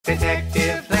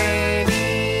Detective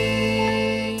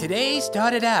Leni. Today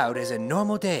started out as a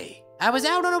normal day. I was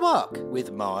out on a walk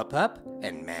with Ma Pup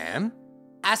and Ma'am.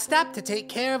 I stopped to take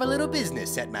care of a little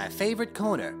business at my favorite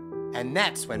corner, and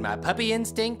that's when my puppy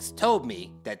instincts told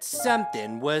me that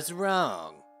something was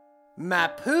wrong. My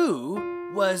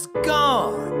poo was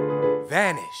gone,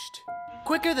 vanished,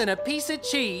 quicker than a piece of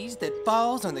cheese that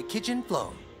falls on the kitchen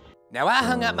floor. Now, I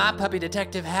hung up my puppy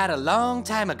detective hat a long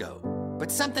time ago, but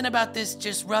something about this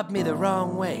just rubbed me the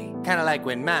wrong way, kind of like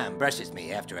when Mom brushes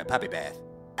me after a puppy bath.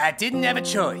 I didn't have a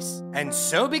choice, and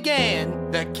so began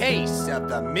the case of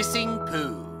the missing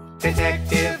poo.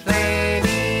 Detective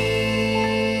Leni.